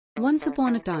Once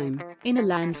upon a time, in a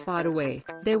land far away,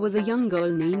 there was a young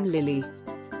girl named Lily.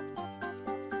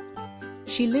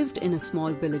 She lived in a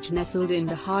small village nestled in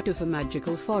the heart of a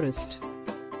magical forest.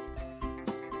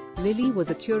 Lily was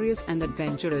a curious and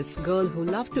adventurous girl who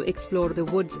loved to explore the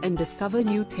woods and discover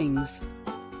new things.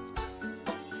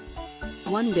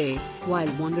 One day, while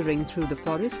wandering through the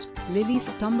forest, Lily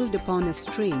stumbled upon a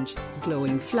strange,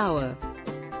 glowing flower.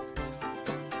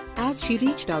 As she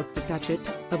reached out to touch it,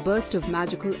 a burst of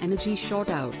magical energy shot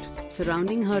out,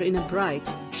 surrounding her in a bright,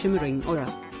 shimmering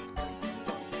aura.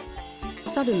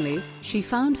 Suddenly, she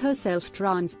found herself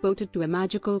transported to a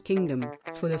magical kingdom,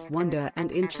 full of wonder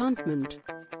and enchantment.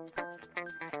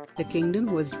 The kingdom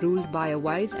was ruled by a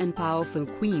wise and powerful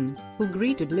queen, who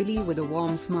greeted Lily with a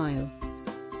warm smile.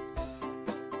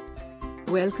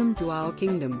 "Welcome to our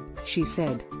kingdom," she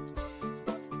said.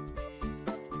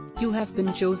 "You have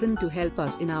been chosen to help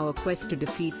us in our quest to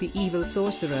defeat the evil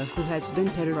sorcerer who has been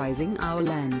terrorizing our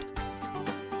land."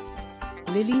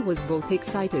 Lily was both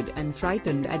excited and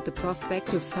frightened at the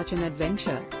prospect of such an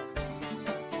adventure.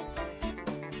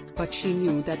 But she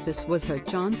knew that this was her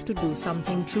chance to do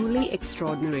something truly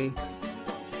extraordinary.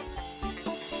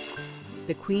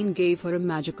 The queen gave her a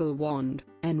magical wand,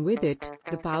 and with it,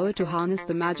 the power to harness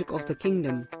the magic of the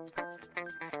kingdom.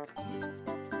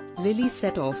 Lily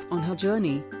set off on her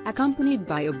journey, accompanied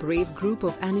by a brave group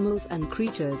of animals and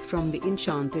creatures from the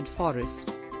enchanted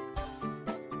forest.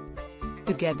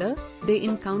 Together, they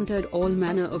encountered all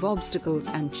manner of obstacles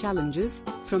and challenges,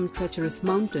 from treacherous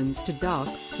mountains to dark,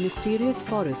 mysterious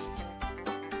forests.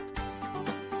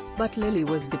 But Lily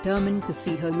was determined to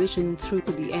see her mission through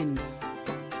to the end.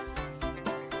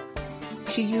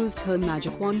 She used her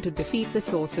magic wand to defeat the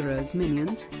sorcerer's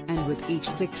minions, and with each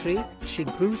victory, she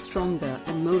grew stronger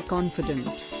and more confident.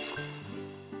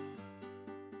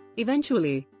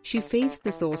 Eventually, she faced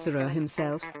the sorcerer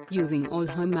himself, using all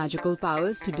her magical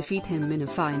powers to defeat him in a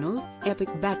final, epic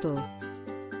battle.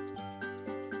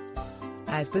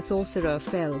 As the sorcerer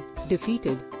fell,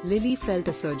 defeated, Lily felt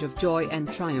a surge of joy and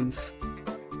triumph.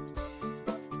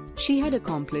 She had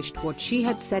accomplished what she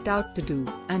had set out to do,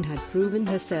 and had proven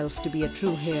herself to be a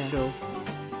true hero.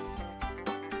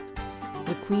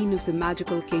 The queen of the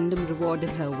magical kingdom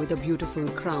rewarded her with a beautiful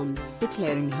crown,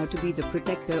 declaring her to be the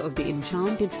protector of the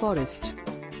enchanted forest.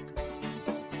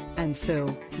 And so,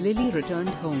 Lily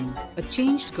returned home, a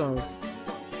changed girl.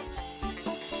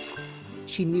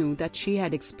 She knew that she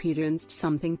had experienced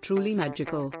something truly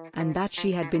magical, and that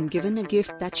she had been given a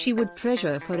gift that she would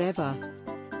treasure forever.